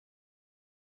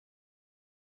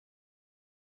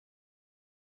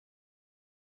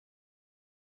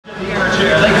The air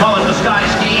chair, they call it the sky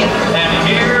ski, and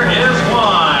here is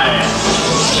why.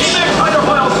 Phoenix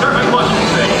hydrofoil surfing was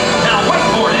easy. Now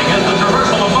wakeboarding is the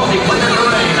traversal of multi-planar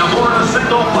terrain aboard a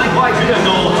single plank-like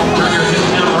vehicle. Turn your hips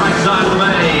down the right side of the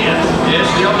bay.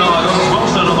 It's the O-Dog Otis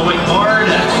Wilson on the wakeboard.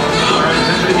 Our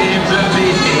intensity games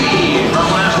MVP from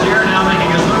last year, now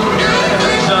making his move here to the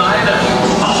bayside.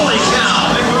 Holy cow,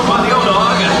 big move by the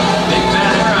O-Dog. Big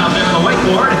fat air out there on the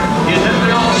wakeboard. The intensity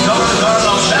all-stars are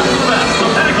the best of the best.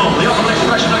 The ultimate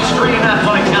expression of extreme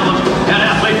athletic talent, and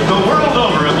athletes the world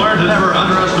over have learned to never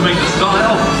underestimate the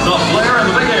style, the flair, and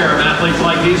the big air of athletes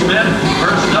like these men.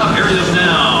 First up, here he is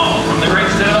now, from the great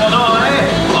state of Illinois,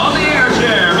 on the air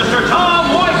chair, Mr.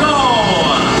 Tom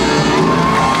Whitehall.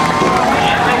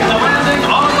 And making the landing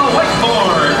on the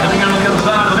wakeboard, coming out on the other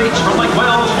side of the beach from Lake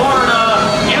Wales, Florida,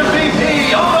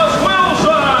 MVP Otis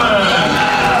Wilson.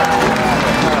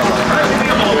 Crazy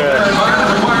people, their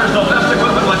environment requires the best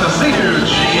equipment like the SeaWorld.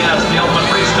 Yes, the ultimate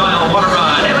freestyle water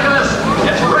ride. Hey, look at this.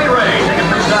 It's Ray taking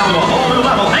freestyle to a whole new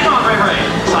level. Hang on, Ray.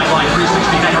 Sideline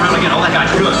 360, hang around again. Oh, that guy's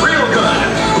good. Real good.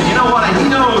 And you know what? He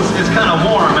knows it's kind of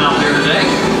warm out there today.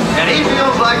 And he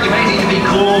feels like you may need to be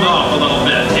cooled off a little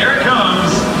bit. Here it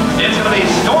comes. It's going to be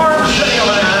Storm City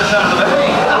over there this side of the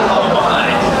bay. Oh,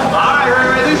 my. All right,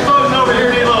 Ray. These folks over here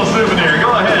need a little souvenir.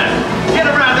 Go ahead. Get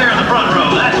him right there in the front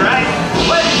row. That's right.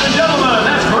 Ladies and gentlemen,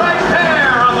 that's Greg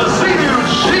Pear on the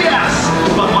SeaWorld GS.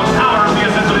 But what power of the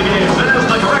intensity games is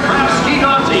the correct craft ski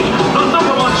Nazi, the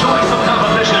 #1 choice of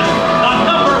competition, the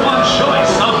 #1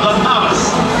 choice of the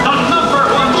novice, the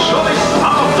 #1 choice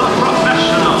of the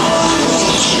professional.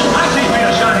 19 feet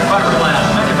of shining fiberglass,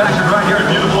 manufactured right here in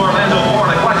beautiful Orlando,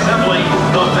 Florida. Quite simply,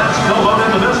 the best sailboat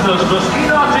in the business, the ski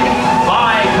Nazi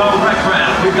by Correct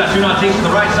Craft. We've got two Nazis to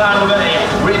the right side of the bay.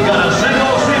 We've got a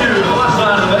single Sea-Doo to the left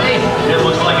side of the bay. It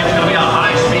looks like it's going to be a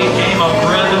high-speed game of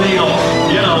thread and needle.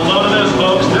 Get a load of this,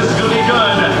 folks. This is going to be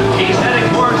good. He's heading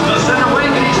towards the center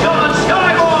wing, and he's going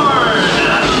skyboard.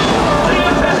 The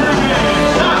intensity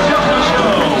game, not just a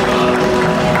show.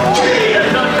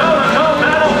 It's a toe-to-toe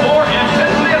battle for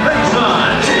intensity at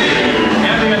baseline.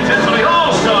 And the Intensity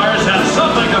All-Stars have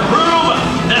something to prove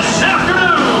this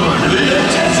afternoon. The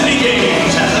intensity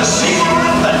games at the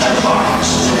SeaWorld Adventure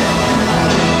Parks.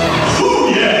 Ooh,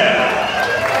 yeah!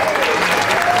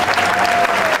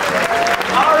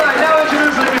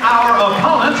 Our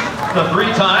opponent, the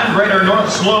three-time Greater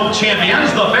North Slope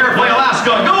champions, the Fairplay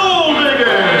Alaska Gold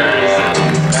Diggers.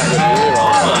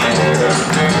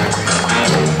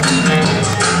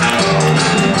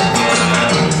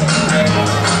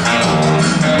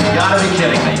 You gotta be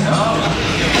kidding me.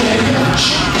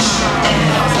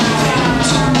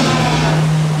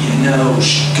 You know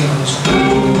she goes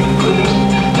boom, boom,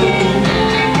 boom.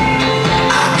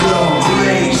 I go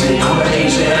crazy,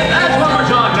 crazy. That's what we're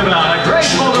talking about. A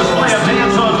graceful display of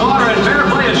dance on water, and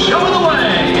Fairplay is showing the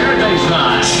way here at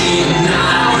baseline.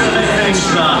 Now we're going to make things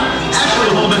actually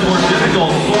a little bit more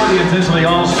difficult for the Intensity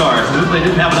All-Stars. They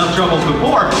didn't have enough troubles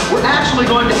before. We're actually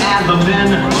going to add the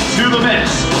men to the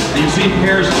mix. You see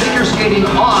pairs figure skating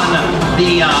on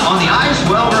the ice.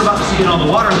 Well, we're about to see it on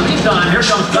the water. In the meantime, here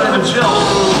comes Diamond Chill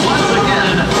once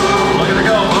again. Look at her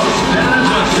go, folks. Spinning and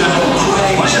twisting.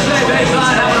 What do you say,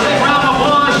 baseline? Have a big round of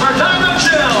applause for Diamond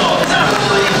Chill.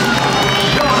 Definitely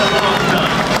showing it all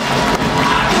done.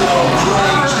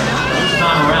 This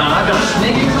time around, I've got a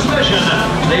sneaking suspicion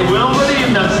they will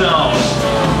redeem themselves.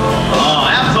 Oh,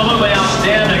 absolutely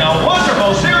outstanding. A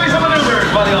wonderful series of maneuvers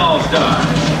by the All-Stars.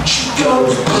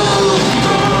 Goes boom,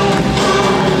 boom, boom.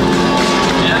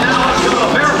 And now let's go to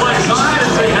the Fairplay side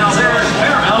and see how theirs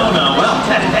fare. Oh no, well,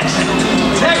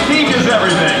 technique is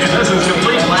everything, and this is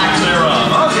complete lack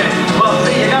thereof. Okay, well,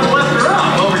 see, you got to lift her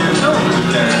up over your shoulders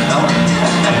there, fella.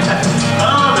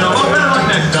 Oh no, well, better luck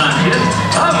next time, kids.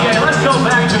 Okay, let's go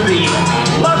back to the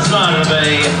left side of the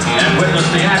bay and witness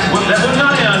the act that would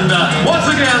not end. Once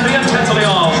again, the Intensity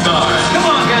All-Stars. Come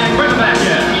on, gang, bring it back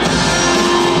in.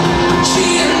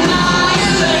 She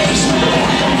annihilates me.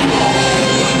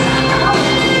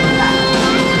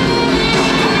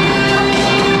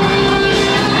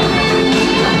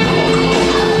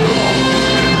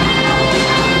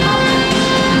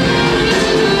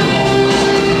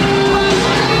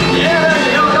 Yeah, there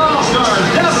you go, All-Stars.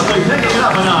 Definitely taking it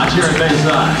up a notch here at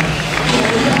bayside.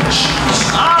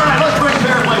 All right, let's bring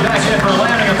Fairplay back in for a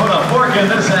landing and put a fork in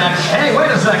this act. Hey,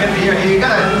 wait a second. You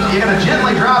gotta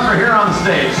gently drop her here on the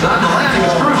stage, son. The landing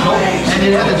is crucial, and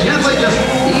you have to gently, just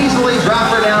easily drop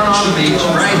her down on the beach,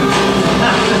 right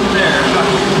there.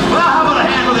 Well, how about a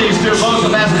hand with these two folks?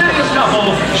 The fastidious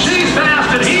couple. She's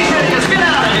fast and he's hideous. Get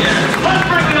out of here. Let's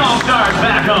bring the All-Stars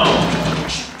back home.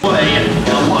 Play.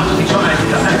 Now watch as he tries to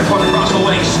cut back and forth across the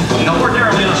waist. Now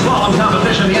ordinarily on a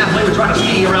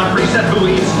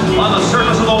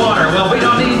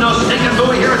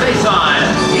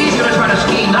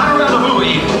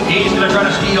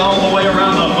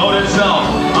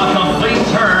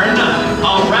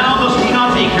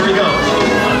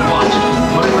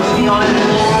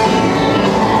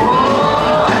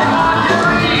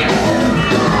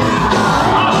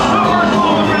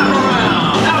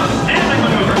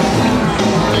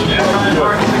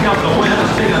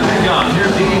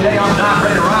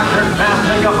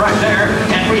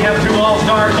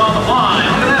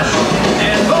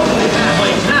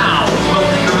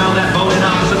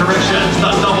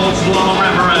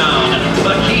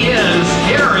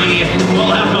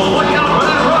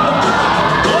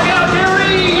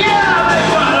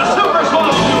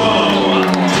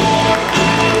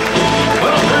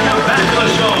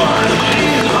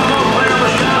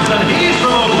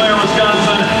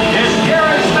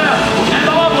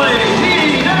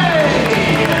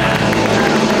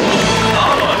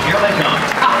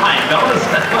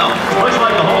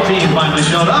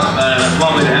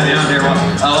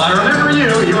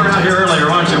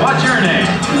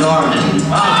Norman.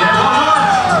 Okay,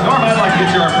 well, Norman, I'd like to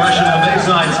get your impression of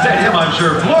Bayside Stadium. I'm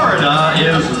sure Florida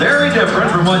is very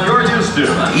different from what you're used to.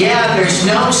 Yeah, there's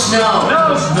no snow.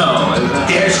 No snow.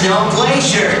 There's no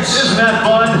glaciers. Isn't that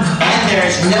fun? And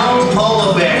there's no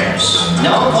polar bears.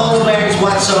 No polar bears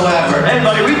whatsoever. Hey,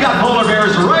 buddy, we've got polar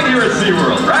bears right here at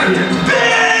SeaWorld. Right here.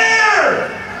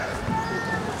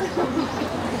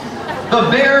 The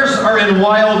bears are in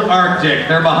wild Arctic.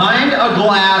 They're behind a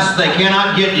glass. They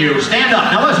cannot get you. Stand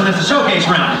up. Now listen, it's a showcase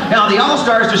round. Now the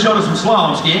All-Stars just showed us some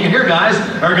slalom skiing, and your guys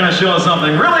are going to show us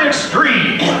something really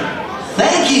extreme.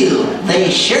 Thank you.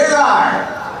 They sure are.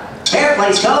 Fair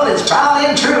Place Code is proud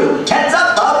and true. Heads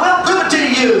up, Bob. We'll prove it to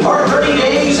you. For 30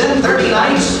 days and 30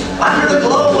 nights, under the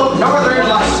glow of northern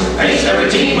lights, face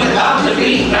every team without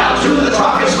defeat. Now to the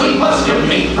tropics we must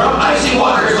compete. From icy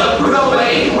waters of Prudhoe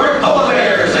Bay, where polar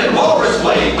bears and walrus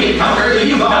play, we conquer the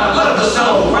Yukon, love the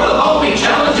snow, for the Balmy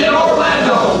Challenge in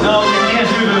Orlando. No, you can't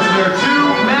do this. There are too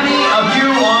many of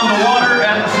you on the water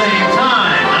at the same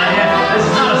time. This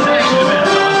is not a sanctioned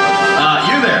event.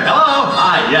 You there. Hello?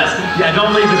 Hi, yes. Yeah,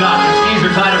 don't leave the dock. Your skis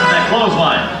are tied up to that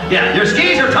clothesline. Yeah, your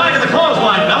skis are tied to the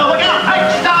clothesline, fella. Look out. Hey,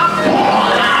 stop.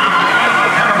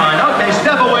 Never mind. Okay,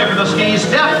 step away from the skis.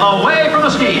 Step away from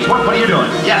the skis. What are you doing?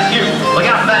 Yes, you. Look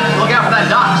out for that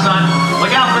dock, son.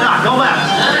 Look out for the dock. Go left.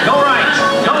 Go right.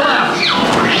 Go left.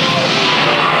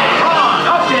 Wrong.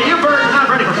 Okay, you birds are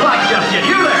not ready for flight just yet.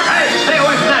 You there. Hey, stay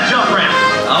away from that jump ramp.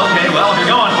 Okay, well, if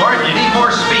you're going for it, you need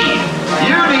more speed.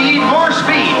 You need more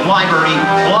speed. Fly, birdie.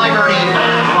 Fly, birdie.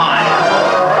 Fly.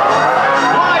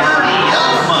 Fly, birdie.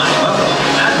 Oh, my. Well,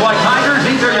 that's why tigers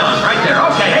eat their young. Right there.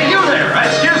 Okay, hey, you there.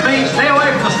 Excuse me. Stay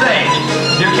away from the stage.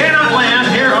 You cannot land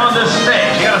here on this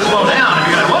stage. You gotta slow down if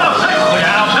you're gonna. Whoa, hey, look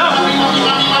out. No.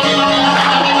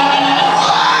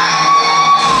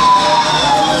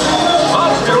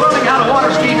 Folks, you're learning how to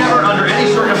water ski. Never under any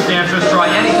circumstances try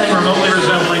anything remotely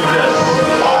resembling this.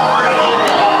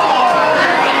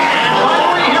 And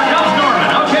finally, here comes Norman.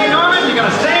 Okay, Norman, you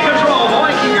gotta stay in control, boy.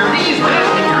 Keep your knees bent,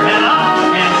 keep your head up,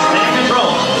 and stay in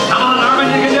control. Come on, Norman,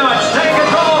 you can do it. Stay in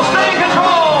control, stay in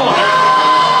control.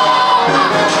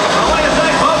 Well, what do you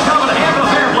think, folks? How about a hand of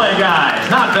fair play, guys?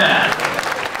 Not bad.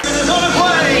 It's on his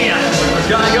way. This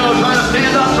guy goes trying to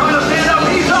stand up, trying to stand up.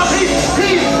 He's up, he's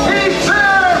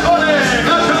barefooting.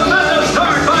 A tremendous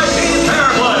start by Team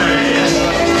Fairplay.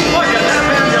 Look at that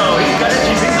man go. He's got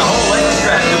itchy feet the whole way to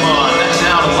scratch him on. That's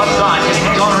now to the left side. Can he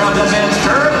hang on around that man's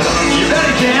curve? You bet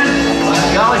he can.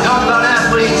 Golly, talk about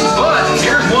athletes. But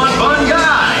here's one fun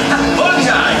guy. Fun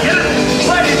guy. Get it?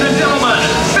 Ladies and gentlemen,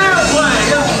 Fairplay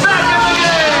is back in the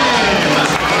game.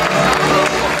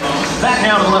 Back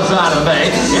now to the left side of the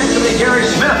bay. It's going to be Gary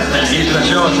Smith. And he's going to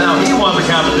show us how he won the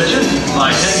competition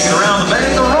by taking it around the bay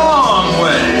the wrong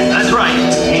way. That's right.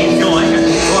 He's going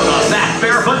for the back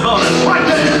barefoot bonus right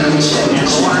there. And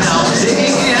we're now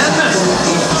digging in,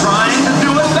 trying to do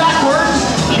it backwards.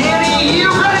 Can he? You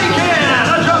ready? Can.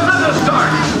 A tremendous start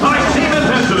by Team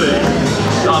Intensity.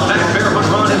 The back barefoot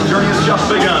run, his journey has just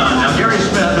begun. Now Gary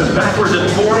Smith is backwards at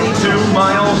 42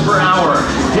 miles per hour.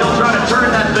 He'll try to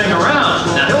turn that thing around.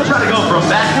 Now he'll try to go from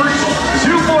backwards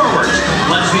to forwards.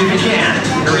 Let's see if he can.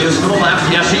 Here he is to the left.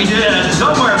 Yes, he did.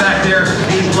 Somewhere back there,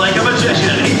 he's like a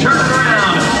magician. He turned it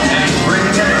around, and he's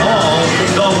bringing it all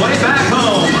the way back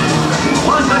home.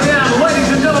 Once again, ladies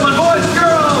and gentlemen, boys and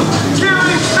girls,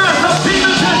 Gary Smith of Team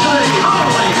Intensity.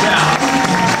 Holy cow.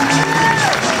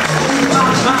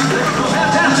 Well, it's not a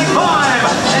fantastic climb.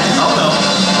 Oh, no.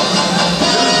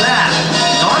 Who's that?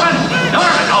 Norman?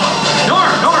 Norman. Oh,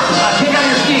 Norm. Kick out of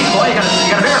your skis, boy. You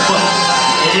got a barefoot.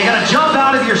 You gotta jump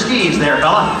out of your skis there,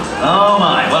 fella. Oh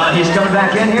my. Well, he's coming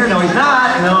back in here. No, he's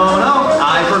not. No.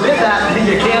 I forbid that.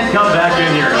 You can't come back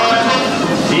in here.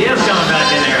 He is coming back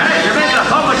in here. Hey, you're making a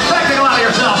public spectacle out of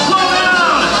yourself. Slow down!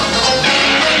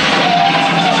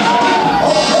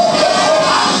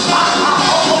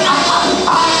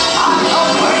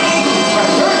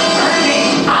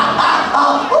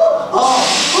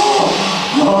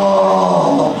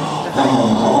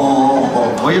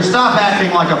 Will you stop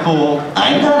acting like a fool?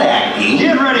 I'm not acting.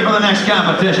 Get ready for the next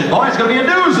competition, boy. It's going to be a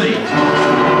doozy.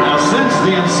 Now, since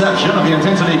the inception of the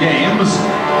Intensity Games,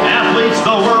 athletes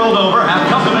the world over have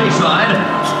come to Bayside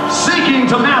seeking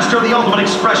to master the ultimate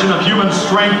expression of human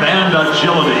strength and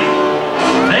agility.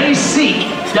 They seek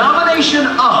domination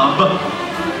of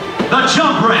the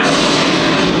jump ramp.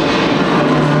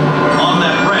 On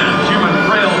that ramp, human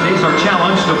frailties are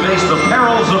challenged to face the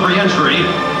perils of re-entry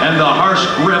and the harsh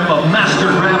grip of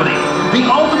master gravity. The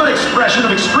ultimate expression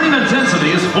of extreme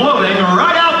intensity is floating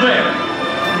right out there.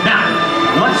 Now,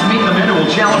 let's meet the men who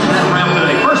will challenge that ramp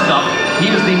today. First up, he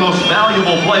is the most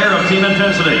valuable player of Team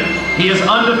Intensity. He is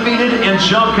undefeated in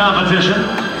jump competition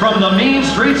from the mean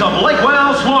streets of Lake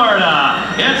Wales, Florida.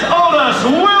 It's Otis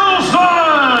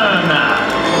Wilson!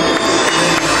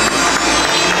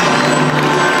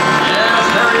 Yes,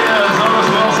 there he is, Otis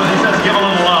Wilson. He says give a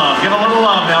little love. Give a little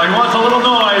love now. He wants a little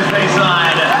noise,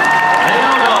 Bayside. The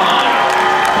O-Dog.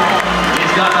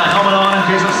 He's got the helmet on in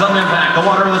case of sudden impact. The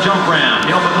water of the jump ramp.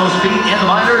 He'll put those feet in the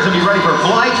binders and be ready for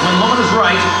flight when the moment is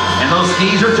right and those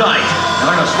skis are tight. And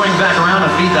they're going to swing back around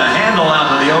and feed the handle out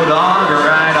to the O-Dog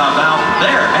right about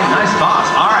there. Hey, nice toss.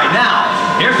 All right, now,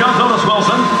 here comes Otis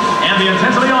Wilson, and the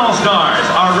Intensity All-Stars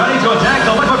are ready to attack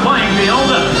the liquid playing field.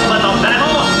 Let the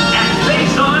battle at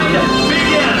Bayside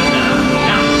begin.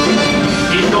 Now,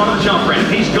 he's going to the jump ramp.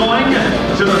 He's going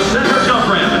to the center jump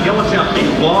ramp, and he'll attempt a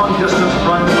long-distance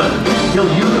front flip. He'll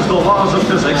use the laws of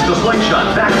physics to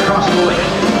slingshot back across the lake,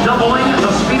 doubling the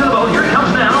speed of the boat. Here he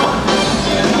comes now.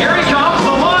 Here he comes,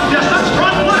 the long-distance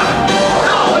front flip.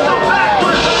 Oh, it's a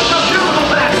backflip. It's a beautiful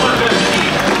backflip,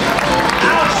 indeed.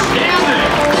 Outstanding.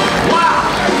 Wow.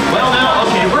 Well, now,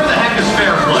 okay, where the heck is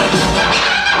fair play?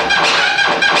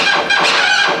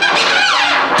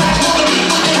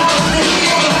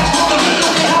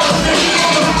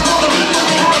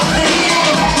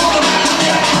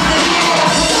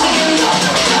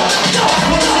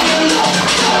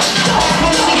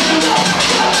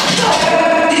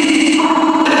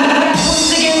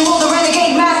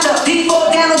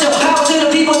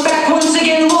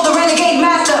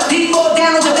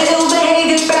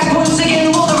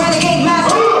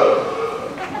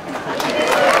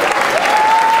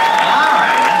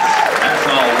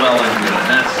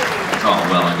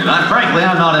 Frankly,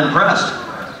 I'm not impressed.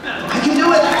 I can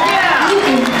do it. You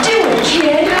can do it,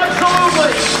 kid.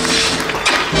 Absolutely.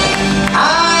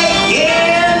 I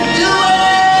can do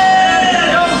it!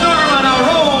 Here comes Norman, a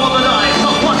roll of the dice.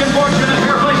 A plucking fortune and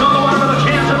fair place on the water with a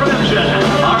chance of redemption.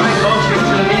 All right, folks, he's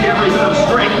going to need every bit of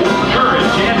strength,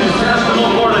 courage, and intestinal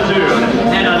fortitude,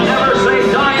 and a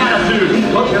never-say-die attitude.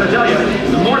 Folks, going to tell you,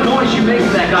 the more noise you make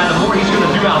to that guy, the more he's going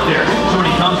to do out there. So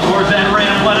when he comes towards that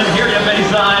ramp, let him hear you,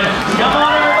 Bayside. Come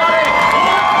on, everybody.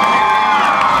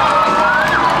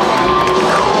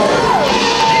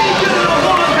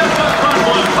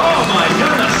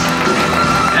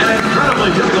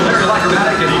 Difficult area like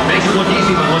acrobatic, and he makes it look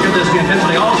easy, but look at this, the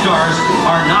Intensity All-Stars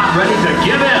are not ready to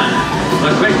give in.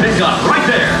 The quick pickup right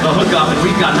there, the hookup, and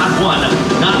we've got not one,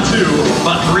 not two,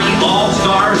 but three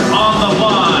All-Stars on the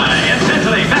fly.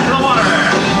 Intensity, back to the water,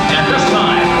 and this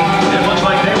time, it looks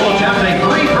like they will attempt a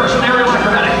three-person aerial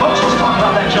acrobatic. Folks, let's talk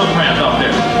about that jump ramp out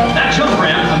there. That jump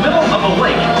ramp in the middle of the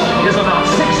lake is about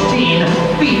 16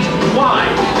 feet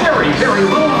wide. Very, very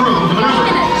little room to maneuver.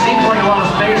 Seems like a lot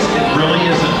of space, it really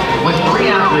isn't. When three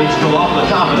athletes go off the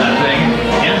top of that thing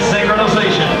in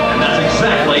synchronization, and that's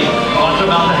exactly what's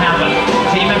about to happen.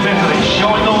 Team Intensity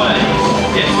showing the way.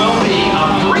 It will be a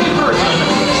three-person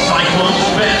cyclone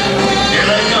spin. Here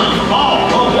they come, all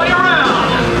the way around.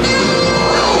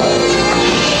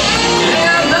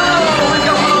 And now we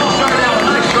got one all-star down.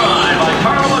 A nice try by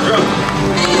Carl Woodruff.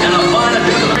 And a fine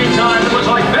attempt in the meantime. It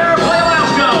looks like fair play allows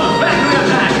go. Back to the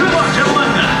attack. Good luck, gentlemen.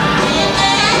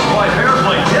 Boy, fair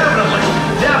play,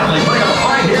 definitely putting up a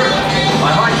fight here.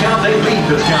 By my count, they lead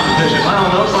this competition.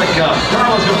 Well, it looks like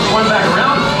Carla's going to swim back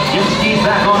around, get skis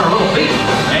back on her little feet,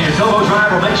 and your tow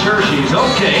driver will make sure she's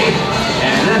okay,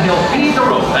 and then he'll feed the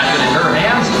rope back into her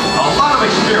hands. A lot of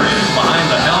experience behind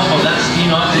the helm of that ski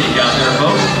nautique out there,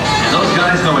 folks, and those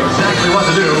guys know exactly what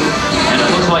to do, and it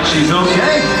looks like she's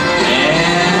okay,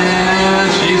 and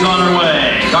she's on her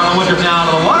way. Carla Woodruff now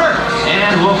out of the water,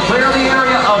 and we'll clear the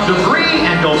area of debris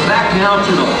and go back now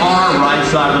to the far right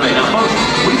side of the bay. Now, folks,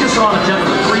 we just saw an attempt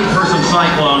at a three-person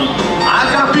cyclone. I've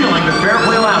got a feeling that Fair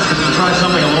Play Alaska's going to try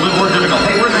something a little bit more difficult.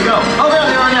 Hey, where'd they go? Oh, there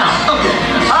they are now. Okay.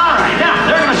 All right, now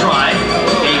they're going to try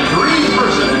a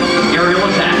three-person aerial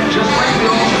attack, just like the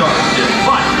All-Stars did.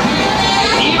 But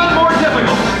even more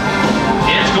difficult,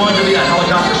 it's going to be a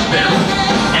helicopter spin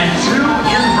and two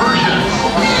inversions,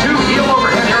 two heel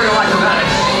overhead aerial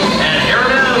acrobatics. And here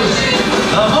it is,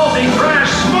 the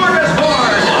multi-crash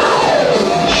smorgasbord.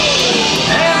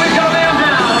 And we got a man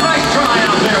down. A nice try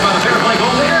out there by the Fair Play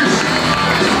Gold Leaders.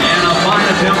 And a fine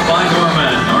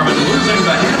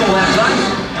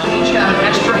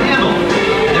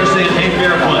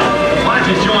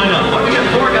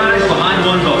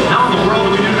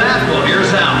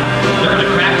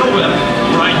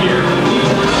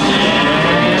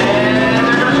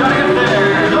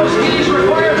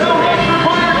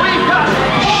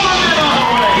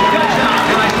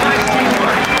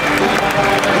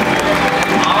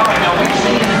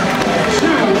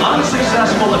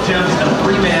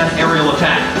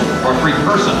or a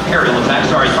three-person aerial attack.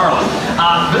 Sorry, Carla.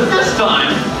 But this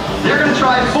time, they're going to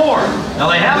try 4. Now,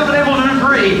 they haven't been able to do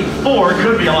 3. 4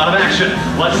 could be a lot of action.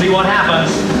 Let's see what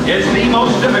happens. It's the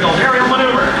most difficult aerial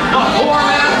maneuver. The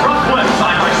 4-man front flip,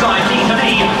 side by side, knee to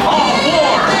knee. All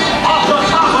 4 off the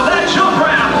top of that jump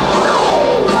ramp.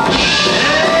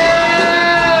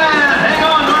 And hang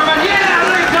on, Norman.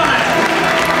 Yeah, they've done it.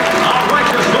 All right,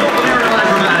 this golden aerial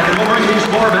acrobatic, and we'll bring these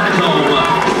 4 back home.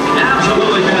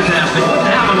 Absolutely fantastic.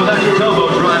 Wouldn't happen without your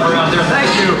towboat driver out there.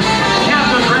 Thank you,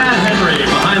 Captain Brad Henry,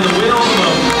 behind the wheel of the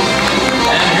boat.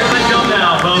 And here they come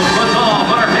now, folks. Let's all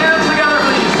put our hands together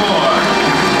for these 4.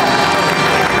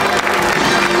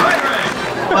 Right, Ray?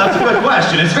 Well, that's a good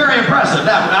question. It's very impressive.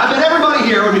 Now, I bet everybody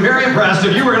here would be very impressed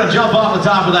if you were going to jump off the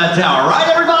top of that tower. Right,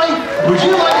 everybody? Would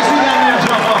you like to see that man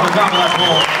jump off the top of that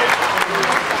pole?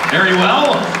 Very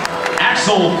well.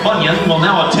 Axel Bunyan will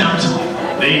now attempt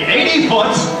the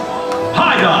 80-foot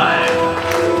high dive.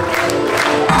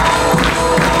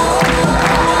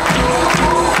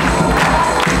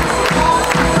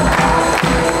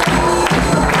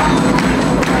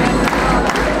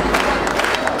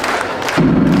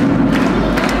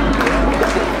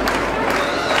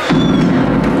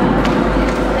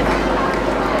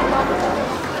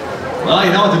 Well,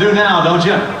 you know what to do now, don't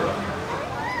you?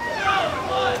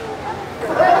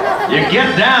 You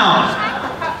get down.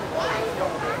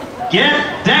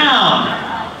 Get down.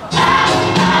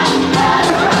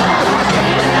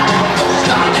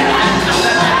 Stop that.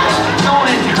 Don't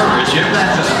encourage him.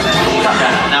 That's cut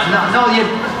that out. No,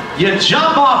 you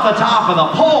jump off the top of the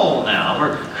pole now,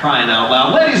 for crying out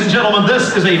loud. Ladies and gentlemen,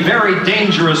 this is a very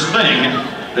dangerous thing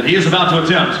that he is about to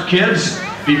attempt. Kids,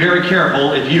 be very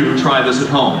careful if you try this at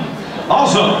home.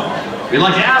 Also, we'd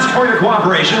like to ask for your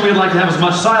cooperation. We'd like to have as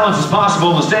much silence as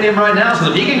possible in the stadium right now so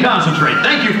that he can concentrate.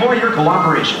 Thank you for your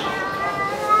cooperation.